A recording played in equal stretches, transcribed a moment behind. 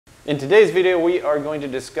In today's video, we are going to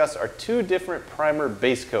discuss our two different primer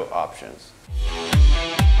base coat options.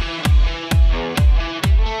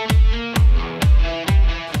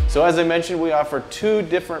 So as I mentioned, we offer two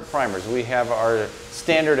different primers. We have our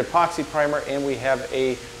standard epoxy primer and we have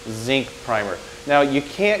a zinc primer. Now you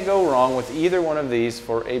can't go wrong with either one of these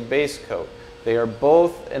for a base coat. They are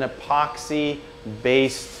both an epoxy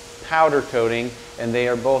based powder coating and they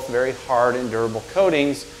are both very hard and durable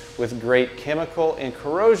coatings with great chemical and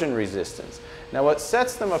corrosion resistance. Now what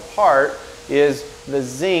sets them apart is the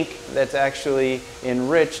zinc that's actually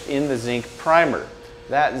enriched in the zinc primer.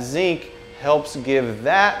 That zinc helps give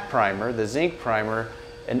that primer, the zinc primer,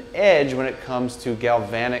 an edge when it comes to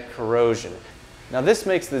galvanic corrosion. Now this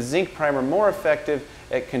makes the zinc primer more effective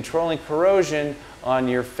at controlling corrosion on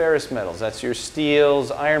your ferrous metals. That's your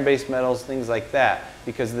steels, iron-based metals, things like that.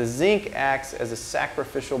 Because the zinc acts as a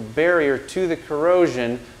sacrificial barrier to the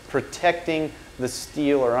corrosion, protecting the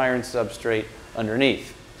steel or iron substrate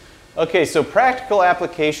underneath. Okay, so practical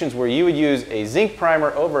applications where you would use a zinc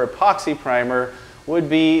primer over epoxy primer would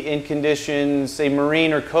be in conditions, say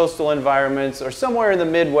marine or coastal environments, or somewhere in the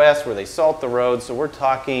Midwest where they salt the roads. So we're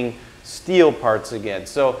talking steel parts again.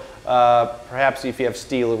 So perhaps if you have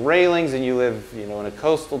steel railings and you live, in a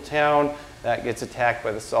coastal town that gets attacked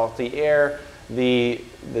by the salty air, the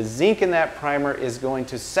zinc in that primer is going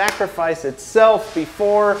to sacrifice itself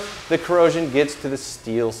before the corrosion gets to the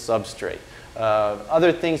steel substrate.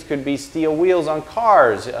 Other things could be steel wheels on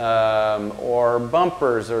cars or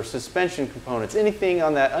bumpers or suspension components, anything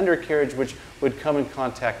on that undercarriage which would come in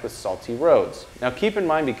contact with salty roads. Now keep in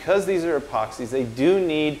mind, because these are epoxies, they do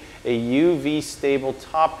need a UV stable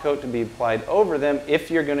top coat to be applied over them if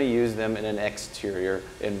you're going to use them in an exterior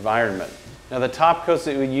environment. Now the top coats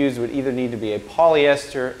that we would use would either need to be a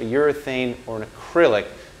polyester, a urethane, or an acrylic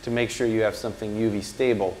to make sure you have something UV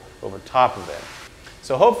stable over top of it.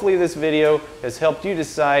 So hopefully this video has helped you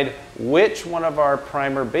decide which one of our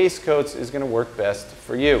primer base coats is going to work best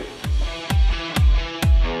for you.